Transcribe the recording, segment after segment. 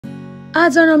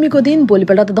आज नवमीको दिन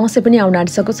भोलिपल्ट त दसैँ पनि आउन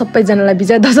आँटिसक्यो। सबैजनालाई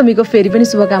विजय दशमीको फेरि पनि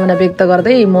शुभकामना व्यक्त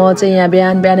गर्दै म चाहिँ यहाँ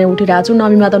बिहानै उठिरहेको छु।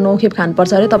 नवमीमा त नौखेप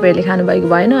खानुपर्छ अरे, तपाईँहरूले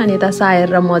खानुभएको भएन। अनि यता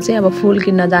सायर र म चाहिँ अब फुल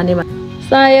किन्न जाने।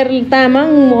 सायर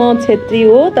तामाङ, म छेत्री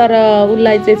हो, तर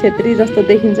उसलाई चाहिँ छेत्री जस्तो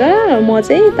देखिन्छ, म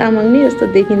चाहिँ तामाङ नै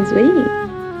जस्तो देखिन्छु है,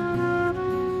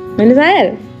 होइन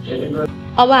सायर?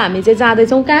 अब हामी चाहिँ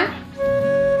जाँदैछौँ कहाँ?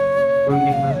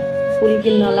 फुल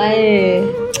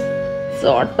किन्नलाई।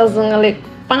 चट्टसँगले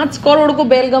 5 करोडको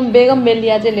बेगम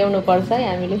बेलिया चाहिँ ल्याउनु पर्छ है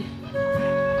हामीले।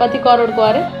 कति करोडको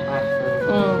अरे?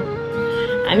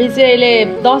 हामी चाहिँ अहिले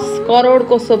 10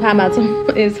 करोडको सोफामा छौँ।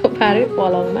 ए सोफा अरे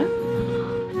पलङमा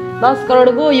 10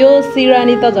 करोडको। यो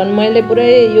सिरानी त झन् मैले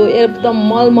पुरै यो एकदम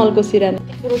मलमलको सिरानी।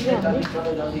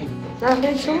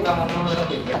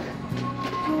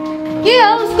 के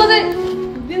हो उसको चाहिँ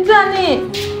दिन्छ अनि?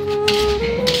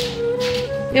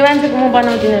 यो मान्छेको म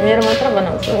बनाउँदिनँ, मेरो मात्र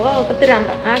बनाउँछु। हो कति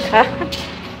राम्रो आँखा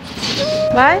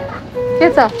भाइ। के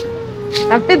छ?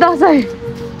 Happy Dashain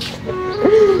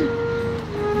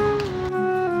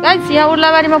guys. यहाँ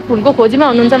उर्लाबारीमा फुलको खोजीमा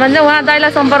हुनुहुन्छ भने चाहिँ उहाँ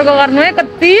दाइलाई सम्पर्क गर्नु है।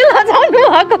 कति लजाउनु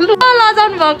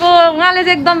भएको उहाँले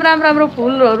चाहिँ एकदम राम्रो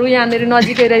फुलहरू यहाँनिर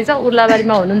नजिकै रहेछ।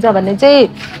 उर्लाबारीमा हुनुहुन्छ भने चाहिँ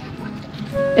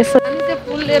यसो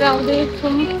फुल लिएर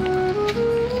आउँदैछौँ।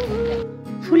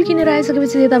 फुल किनेर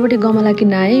आइसकेपछि यतापट्टि गमला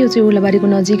किन्न आएँ। यो चाहिँ उर्लाबारीको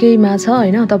नजिकैमा छ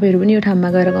होइन। तपाईँहरू पनि यो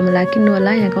ठाउँमा गएर गमला किन्नु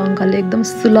होला। यहाँको अङ्कलले एकदम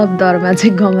सुलभ दरमा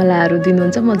चाहिँ गमलाहरू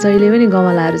दिनुहुन्छ। म जहिले पनि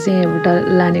गमलाहरू चाहिँ यहाँबाट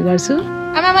लाने गर्छु।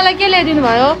 आमा मलाई के ल्याइदिनु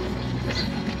भयो?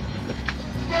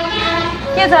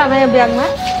 के छ अब यो ब्यागमा?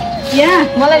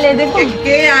 यहाँ मलाई ल्याइदिएको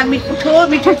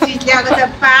मिठो चिज ल्याएको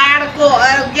छ। पाहाडको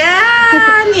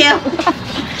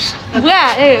बुवा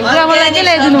बुवा मलाई के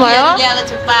ल्याइदिनु भयो?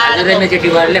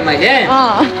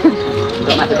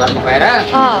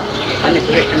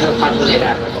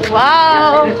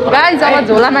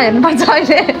 झोलामा हेर्नुपर्छ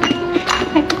अहिले।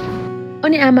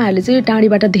 अनि आमाहरूले चाहिँ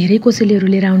टाढीबाट धेरै कोसेलीहरू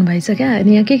लिएर आउनु भएछ क्या।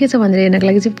 अनि यहाँ के छ भनेर हेर्नको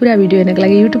लागि चाहिँ पुरा भिडियो हेर्नको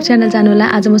लागि युट्युब च्यानल जानु होला।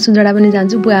 आज म सुनजोडा पनि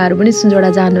जान्छु, बुवाहरू पनि सुनजोडा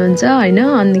जानुहुन्छ होइन।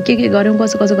 अनि के गऱ्यौँ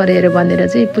कसो गरेर हेऱ्यो भनेर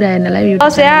चाहिँ पुरा हेर्नलाई।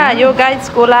 यो गाइस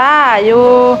कोला, यो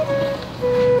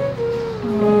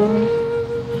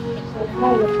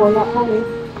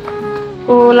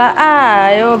कोला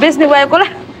आयो बेच्ने गयो कोला।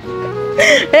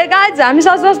 ए गाइस हामी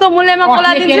सस्तो मूल्यमा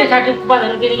कोला दिन्छौँ।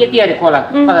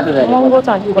 महँगो छ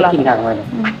नि कोला।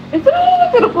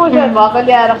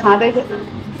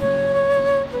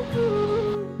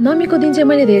 नवमीको दिन चाहिँ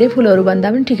मैले धेरै फुलहरू भन्दा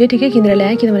पनि ठिकै किनेर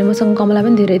ल्याएँ, किनभने मसँग गमला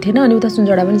पनि धेरै थिएन। अनि उता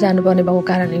सुनजोडा पनि जानुपर्ने भएको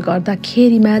कारणले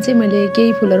गर्दाखेरिमा चाहिँ मैले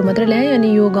केही फुलहरू मात्रै ल्याएँ।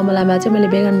 अनि यो गमलामा चाहिँ मैले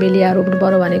बेगनबेलिया रोप्नु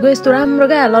पर्यो भनेको, यस्तो राम्रो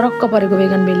क्या लरक्क परेको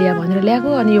बेगनबेलिया भनेर ल्याएको।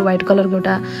 अनि यो व्हाइट कलरको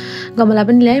एउटा गमला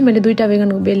पनि ल्याएँ मैले। 2टा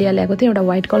बेगनबेलिया ल्याएको थिएँ, एउटा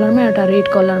व्हाइट कलरमा एउटा रेड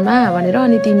कलरमा भनेर।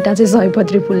 अनि 3टा चाहिँ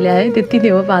सयपत्री फुल ल्याएँ। त्यति नै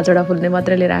हो, 5वटा फुल नै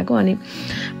मात्रै लिएर आएको। अनि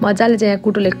मजाले चाहिँ यहाँ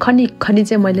कुटोले खनी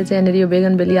चाहिँ मैले चाहिँ यहाँनिर यो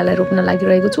बेगनबेलियालाई रोप्न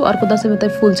लागिरहेको छु। अर्को दसैँमा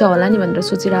त फुल छ होला नि भनेर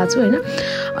सोचिरहेको छु होइन।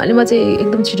 अनि म चाहिँ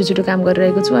एकदम छिटो काम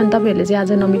गरिरहेको छु। अनि तपाईँहरूले चाहिँ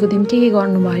आज नवमीको दिन के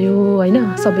गर्नुभयो होइन?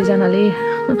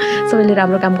 सबैले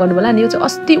राम्रो काम गर्नु होला। अनि यो चाहिँ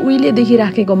अस्ति उहिलेदेखि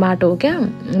राखेको माटो हो क्या।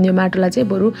 यो माटोलाई चाहिँ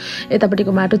बरु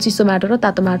यतापट्टिको माटो, चिसो माटो र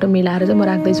तातो माटो मिलाएर चाहिँ म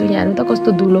राख्दैछु। यहाँ त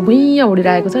कस्तो धुलो भुइँ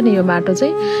उडिरहेको छ नि। यो माटो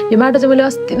चाहिँ मैले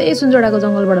अस्ति नै सुनजोडाको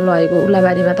जङ्गलबाट लगेको।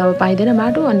 उर्लाबारीमा त अब पाइँदैन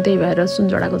माटो, अनि त्यही भएर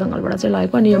सुनजोडाको जङ्गलबाट चाहिँ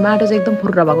लगेको। अनि यो माटो चाहिँ एकदम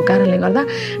फुर्र भएको कारणले गर्दा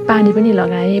पानी पनि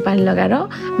लगाएँ, पानी लगाएर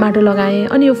माटो लगाएँ।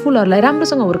 अनि यो फुलहरूलाई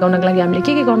राम्रोसँग हुर्काउनको लागि हामीले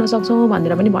के गर्न सक्छौँ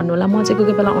भनेर पनि भन्नु होला। म चाहिँ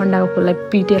कोही बेला अन्डाको फुललाई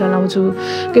पिटेर लाउँछु,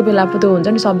 कोही बेला त्यो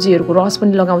हुन्छ नि सब्जीहरूको रस पनि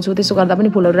लगाउँछु। त्यसो गर्दा पनि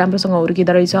फुलहरू राम्रोसँग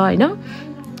हुर्किँदो रहेछ होइन।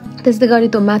 त्यस्तै गरी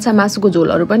त्यो माछा मासुको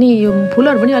झोलहरू पनि, यो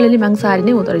फुलहरू पनि अलिअलि मांसाहारी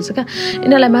नै हुँदो रहेछ क्या।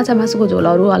 यिनीहरूलाई माछा मासुको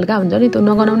झोलहरू हल्का हुन्छ नि, त्यो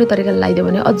नगनाउने तरिकाले लगाइदियो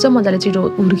भने अझ मजाले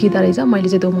छिटो हुर्किँदो रहेछ। मैले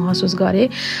चाहिँ त्यो महसुस गरेँ।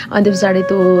 अनि त्यो पछाडि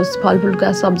त्यो फलफुलका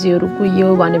सब्जीहरू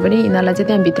कुहियो भने पनि यिनीहरूलाई चाहिँ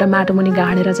त्यहाँभित्र माटो मुनि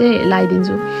गाडेर चाहिँ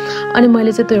लगाइदिन्छु। अनि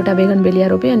मैले चाहिँ त्यो एउटा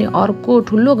बेगनबेलिया रोपेँ। अनि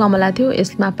अर्को ठुलो गमला थियो,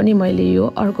 यसमा पनि मैले यो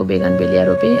अर्को बेगनबेलिया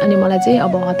रोपेँ। अनि मलाई चाहिँ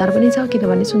अब हतार पनि छ,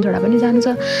 किनभने सुनजोडा पनि जानु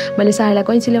छ। मैले सायलाई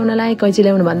कैँची ल्याउन लाएँ। कैँची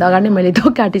ल्याउनुभन्दा अगाडि नै मैले त्यो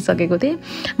काटिसकेको थिएँ।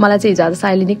 मलाई चाहिँ हिजो आज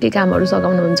सायले निकै कामहरू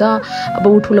सघाउनुहुन्छ। अब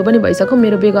ऊ ठुलो पनि भइसक्यो,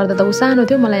 मेरो बिहे गर्दा त ऊ सानो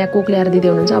थियो। मलाई यहाँ कोक ल्याएर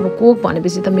दिँदै हुनुहुन्छ। अब कोक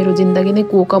भनेपछि त मेरो जिन्दगी नै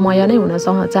कोकमय नै हुन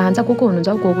चाहन्छ। को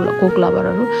हुनुहुन्छ कोक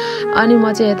लभरहरू। अनि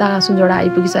म चाहिँ यता सुनजोडा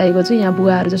आइपुगिसकेको छु। यहाँ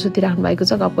बुवाहरू चाहिँ सुतिराख्नु भएको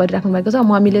छ, गफ गरिराख्नु भएको छ।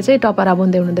 मम्मीले चाहिँ टपरा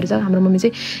बुन्दै हुनुहुँदो रहेछ। हाम्रो मम्मी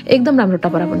चाहिँ एकदम राम्रो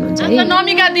टपरा बुन्नुहुन्छ है।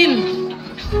 नवमीका दिन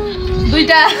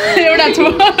 2टा एउटा छु।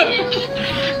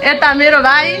 यता मेरो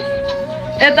भाइ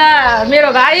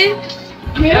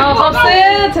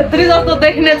सबसे छेत्री जस्तो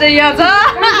देखिने चाहिँ यहाँ छ।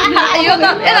 यो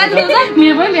त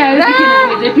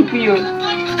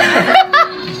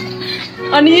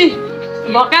अनि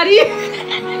भकारी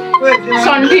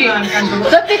सन्ठी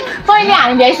जति पहिले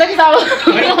हामी भ्याइसक्यो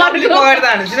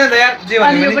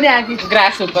अनि यो पनि आकी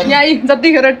ग्रास सुपर यहाँ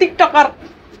जतिखेर टिकटकर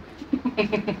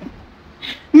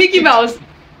मिकी माउस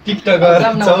टिकटकर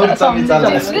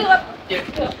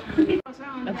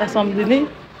यता सम्झिने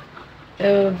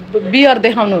बियर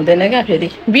देखाउनु हुँदैन क्या फेरि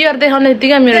बियर देखाउने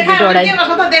यतिकै मेरो भिडियो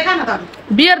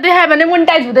बियर देखायो भने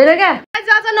मोनिटाइज हुँदैन क्या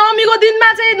आज नवमीको दिनमा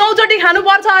चाहिँ 9 चोटि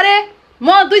खानुपर्छ अरे म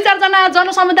 2-4 जना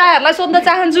जनसमुदायहरूलाई सोध्न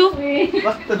चाहन्छु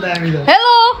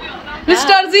हेलो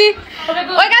मिस्टर जी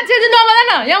ओइ कान्छे दिन नबोला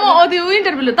न यहाँ म त्यो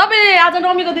इन्टरभ्यु लियो तपाईँ आज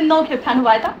नवमीको दिन 9 खेप खानु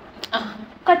भयो त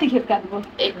कति खेप खानुभयो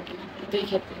 1 2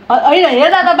 खेप होइन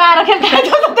हेर्दा त 12 खेप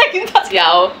खाएको देखिन्छ या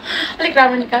हो अलिक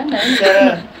राम्रो निकाल न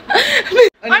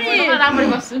अनि राम्ररी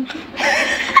बस्छु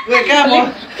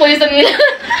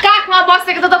काखमा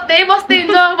बसेको त त्यही बस्दै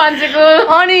हुन्छ मान्छेको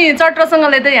अनि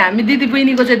चट्रसँगले चाहिँ हामी दिदी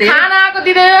बहिनीको चाहिँ धेरै खानाको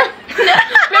दिँदैन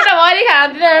पेटभरि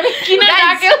खाँदैन किन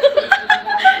राख्यो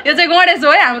यो चाहिँ गणेश हो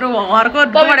है हाम्रो घरको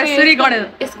गणेश्वरी गणेश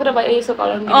यसको र यसो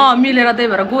कलर मिलेर त्यही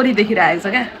भएर गोरी देखिरहेको छ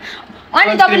क्या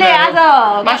अनि तपाईँले आज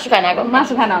मासु खाना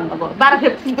भन्नुभयो 12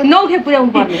 खेप 9 खेप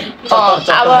पुर्याउनु पर्ने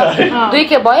अब 2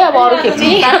 खेप भयो अब अरू खेप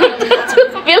चाहिँ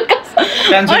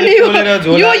अनि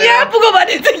यो यहाँ पुग्यो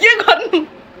भने चाहिँ के गर्नु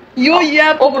यो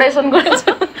यहाँ अपरेसन गर्छ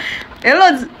हेलो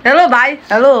हेलो भाइ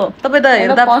हेलो तपाईँ त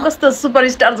हेर्दा कस्तो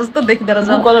सुपरस्टार जस्तो देखिँदो रहेछ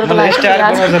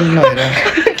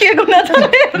के गुना छ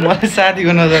मलाई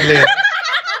साथीको नजरले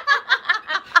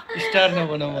स्टार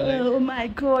नबनाऊ मलाई ओ माय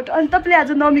गॉड अनि तपाईले आज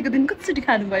नवमीको दिन कतिचोटि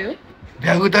खानुभयो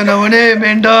भ्यागु त नहुने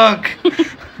मेन्डक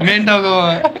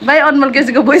भाइ अनमल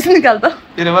केसीको भोइस निकाल त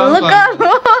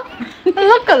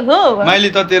लोकल हो मैले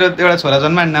त तेरो एउटा छोरा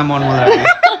जन्मा नाम अनमल राखे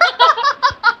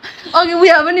अघि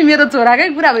उया पनि मेरो छोराकै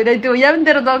कुरा भइरहेको थियो यहाँ पनि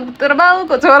तेरो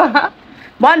बाउको छोरा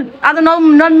भन आज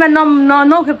नवमीमा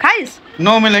 9 खेप खाइस्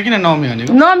नवमीलाई किन नवमी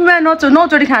भनेको नवमीमा 9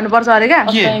 चोटि खानुपर्छ अरे क्या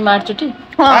मार्चोटि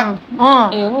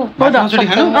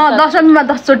दशमीमा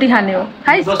 10 चोटि खाने हो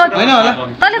खाइस्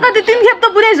तैँले कति 3 खेप त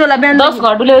पुऱ्याइस् होला बिहान 10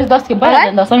 घडुले 10 खेप भयो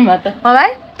दशमीमा त है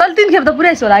तैँले 3 खेप त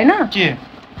पुऱ्याइस् होला होइन के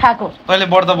खाएको तैँले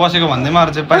व्रत बसेको भन्दैमा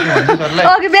अरू चाहिँ पानी भन्छ सरलाई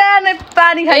अघि बिहानै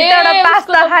पानी खाइस् एउटा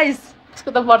पास्ता खाइस्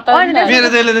त्यसको त व्रत मेरो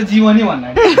त्यसले त जीवनी भन्नु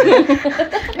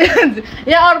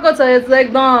यहाँ अर्को छ यो चाहिँ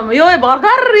एकदम यो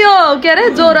भर्खर यो के अरे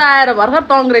ज्वरो आएर भर्खर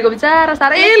टङ्ग्रेको बिचारा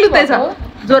साह्रै लुते छ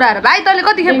ज्वरो आएर भाइ तैँले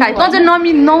कति खेप खाइ त चाहिँ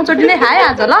 9 चोटि नै खाए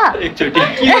आज ल एकचोटि के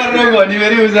गर्नु भनि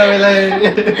फेरि उजाबेलाई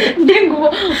डेङ्गु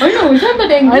होइन हुन्छ नि त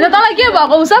डेङ्गु होइन तँलाई के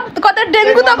भएको उस कतै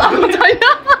डेङ्गु त भएको छैन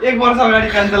 1 वर्ष अगाडि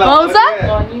कान्छला हुन्छ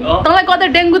तँलाई कतै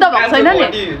डेङ्गु त भएको छैन नि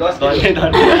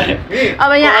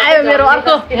अब यहाँ आयो मेरो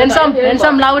अर्को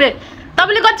ह्यान्डसम लाउरे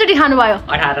तपाईले कतिचोटि खानुभयो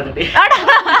 18 चोटि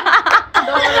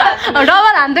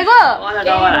डबल हान्देको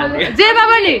जेमा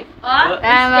पनि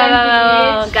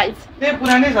गाइस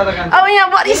अब यहाँ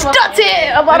वरिष्ठ चाहिँ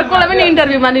अब अर्कोलाई पनि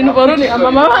इन्टरभ्यूमा लिनु पर्यो नि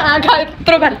आँखा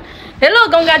यत्रो खाले हेलो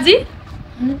गङ्गाजी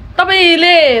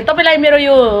तपाईँलाई मेरो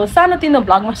यो सानो तिनो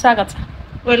भ्लगमा स्वागत छ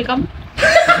वेलकम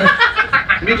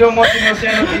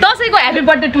दसैँको happy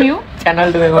birthday to you channel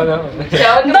दसैँको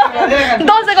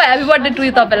ह्याप्पी बर्थडे टु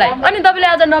यु तपाईँलाई अनि तपाईँले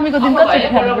आज नवमीको दिन कति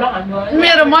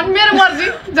मेरो मर्जी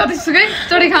जतिसुकै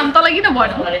चोटि खाम तँलाई किन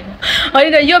भन्नु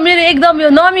होइन यो मेरो एकदम यो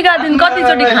नवमीका दिन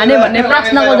कतिचोटि खाने भन्ने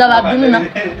प्रश्नको जवाब दिनु न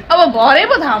अब भरे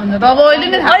पो थाहा हुन्छ त अब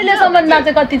अहिलेसम्ममा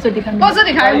चाहिँ कतिचोटि खानु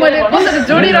कसरी खाएँ मैले कसरी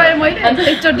जोडिरहेँ मैले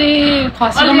एकचोटि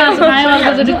खसीको मासु खाएँ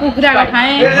अर्कोचोटि कुखुराको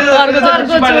खाएँ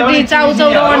अर्कोचोटि चाउचाउ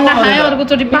र अन्डा खाएँ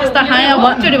अर्कोचोटि पास्ता खाएँ अब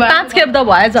 5 खेप त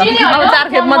भएछ अब 4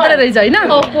 खेप मात्रै रहेछ होइन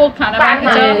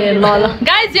ल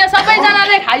गाइस यहाँ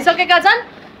सबैजनाले खाइसकेका छन्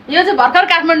यो चाहिँ भर्खर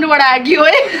काठमाडौँबाट आएकी हो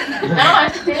है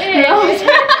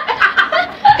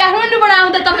काठमाडौँबाट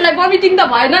आउँदा तपाईँलाई भमिटिङ त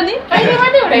भएन नि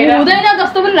हुँदैन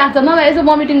जस्तो पनि लाग्छ नभए यसो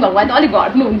भमिटिङ भएको भए त अलिक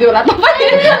घट्नु हुन्थ्यो होला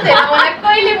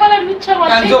कहिले मलाई मिच्छ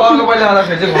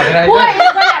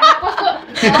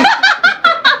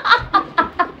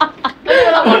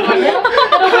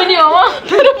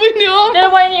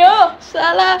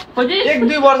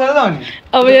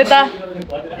अब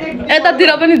यतातिर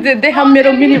पनि देखाम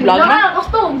मेरो मिनी भ्लगमा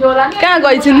कहाँ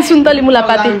गइछन् सुन्तली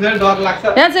मुलापाती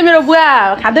यहाँ चाहिँ मेरो बुवा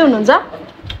खाँदै हुनुहुन्छ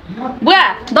बुवा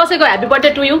दसैँको ह्याप्पी बर्थडे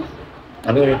टु यु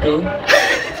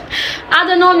आज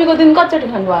नवमीको दिन कतिचोटि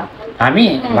खानुभयो हामी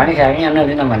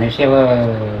भनेपछि अब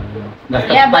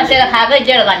यहाँ बसेर खाएकै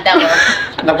 1.5 घन्टा भयो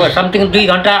लगभग समथिङ 2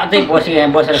 घन्टा चाहिँ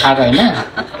बसेर खाएको होइन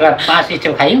र 5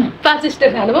 स्टेप खायौँ 5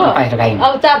 स्टेप खानुभयो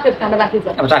अब 4 खेप खान बाँकी छ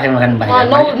अब 4 खेप खानु बाँकी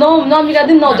नवमीका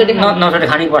दिन 9 चोटि 9 चोटि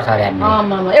खानुपर्छ अरे हामी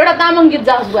एउटा तामाङ गीत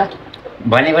जाओस् बुवा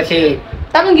भनेपछि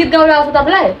तामाङ गीत गाउन आउँछ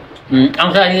तपाईँलाई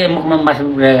आउँछ अहिले मुखमा मासु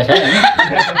रहेको छ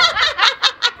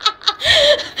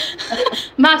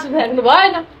मासु फ्याँक्नु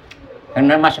भएन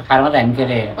मासु खाएर मात्रै हामी के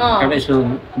अरे एउटा यसो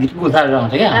गुथालेर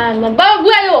आउँछ क्या बाबा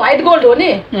बुवा यो व्हाइट गोल्ड हो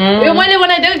नि यो मैले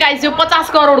बनाइदिएको गाइस यो 50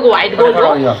 करोडको व्हाइट गोल्ड हो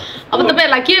अब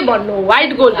तपाईहरुलाई के भन्नु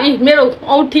व्हाइट गोल्ड मेरो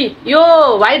औठी यो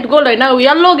व्हाइट गोल्ड हैन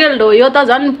येलो गोल्ड हो यो त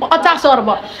झन् 50 अर्ब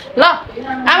ल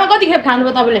आमा कति खेप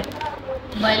खानुभयो तपाईले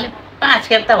मैले 5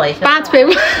 खेप त भइसक्यो 5 खेप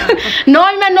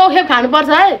 9मा 9 खेप खानु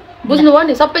पर्छ है बुझ्नु भयो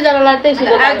नि सबैजनालाई त्यही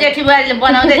सुझाव अब जेठी बुहारीले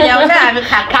बनाउँदै ल्याउँछ हामी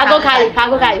खाएको खायो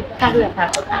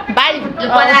बाइ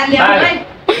बजार ल्याउँ है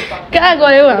कहाँ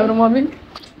गयो हाम्रो मम्मी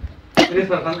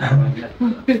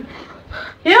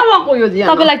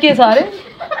तपाईलाई के छ अरे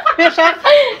प्रेसर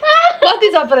कति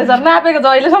छ प्रेसर नापेको छ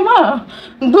अहिलेसम्म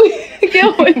 2 के हो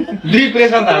 2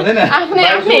 प्रेसर थाल्दैन आफ्नै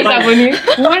हिसाब हो नि 1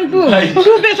 2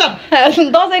 प्रेसर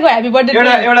दसैँको ह्यापी बर्थडे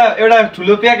एउटा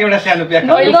ठुलो प्याक एउटा सानो प्याक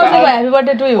दसैँको happy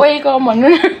birthday to you welcome भन्नु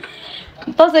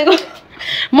दसैँको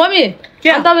मम्मी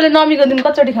तपाईले नवमीको दिन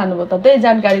कतिचोटि खानुभयो त त्यही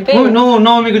जानकारी त्यही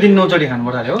नवमीको दिन 9 चोटि खानु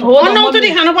पर्छ हो 9 चोटि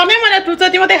खानु पर्ने मैले 2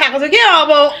 चोटि मात्रै खाएको छु के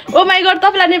अब ओ माइ गॉड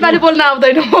तपाईलाई नेपाली बोल्न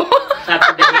आउँदैन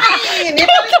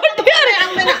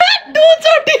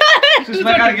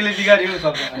सुषमा कार्कीले बिगाड्यो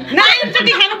सब 9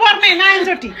 चोटि खानु पर्ने 9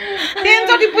 चोटि 10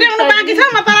 चोटि पुर्याउनु बाँकी छ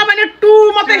म तर मैले 2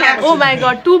 मात्रै खाएको ओ माइ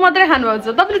गॉड 2 मात्रै खानुभएको छ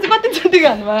तपाईले चाहिँ कति चोटि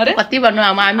खानुभयो अरे कति भन्नु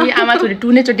हामी आमा छोरी 2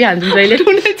 नै चोटि खान्छौँ जहिले 2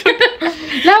 नै चोटि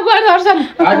ल गएर दर्शन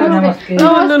हजुर नमस्ते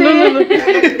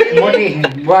मोटी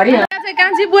बुहारी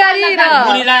कान्छी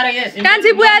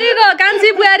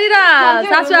बुहारी र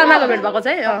सासु आमाको भेट भएको छ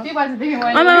है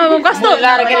आमा कस्तो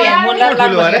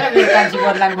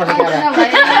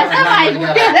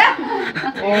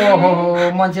ओहो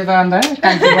मान्छे त अन्त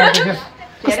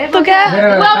कस्तो क्या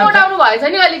बुवा मोटाउनु भएछ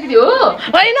नि अलिकति हो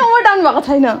होइन मोटाउनु भएको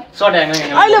छैन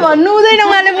अहिले भन्नु हुँदैन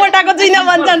उहाँले मोटाएको छैन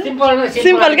भन्छन्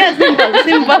सिम्पल क्या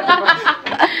सिम्पल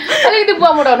अलिकति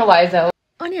बुवा मोटाउनु भएछ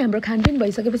अनि हाम्रो खानपिन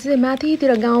भइसकेपछि चाहिँ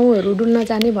माथितिर गाउँहरू डुल्न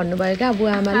जाने भन्नुभयो क्या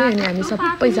बुवा आमाले अनि हामी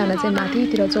सबैजना चाहिँ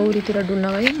माथितिर चौरीतिर डुल्न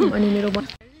गयौँ अनि मेरो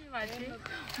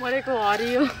मरेको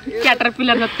हरियो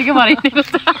क्याटरपिलर जत्तिकै मराइदिएको छ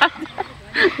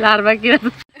लार्वा किरा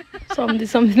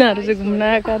सम्झिनाहरू चाहिँ घुम्न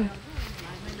आएको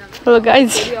हो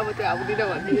गाइज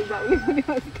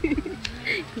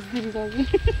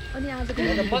अनि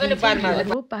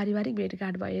आजको पारिवारिक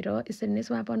भेटघाट भएर यसरी नै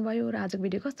समापन भयो र आजको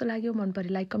भिडियो कस्तो लाग्यो मन परे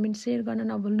लाइक कमेन्ट सेयर गर्न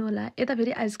नभुल्नु होला यता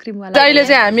फेरि आइसक्रिम वाला अहिले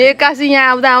चाहिँ हामी एक्कासी यहाँ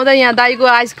आउँदा यहाँ दाइको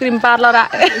आइसक्रिम पार्लर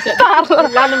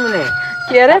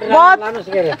के अरे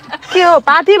के हो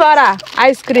पाथी भरा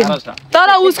आइसक्रिम तर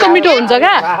उसको मिठो हुन्छ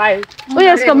क्या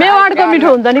उयसको मेवाडको मिठो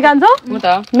हुन्छ नि कान्छो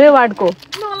मेवाडको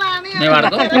मेवाड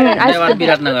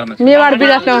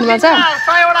विराटनगरमा छ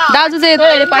दाजु चाहिँ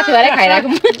पाथी भरै खाइरहेको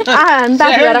हामी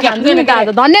पाथी भएर खान्छौँ नि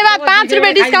दाजु धन्यवाद 5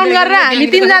 रुपियाँ डिस्काउन्ट गरेर हामी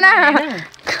 3 जना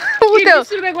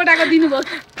 20 रुपियाँ गोटाको दिनुभयो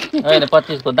हैन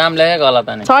 25 को दाम लेखेको होला त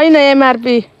नि छैन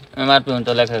एमआरपी हुन्छ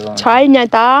लेखेको छैन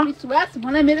त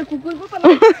मलाई मेरो कुकुरको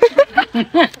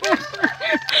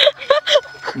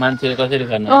मान्छे कसरी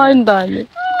गर्ने हैन त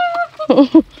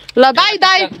ल बाइ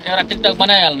दाइ एउटा टिकटक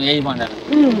बनाइहाल्नु यही भनेर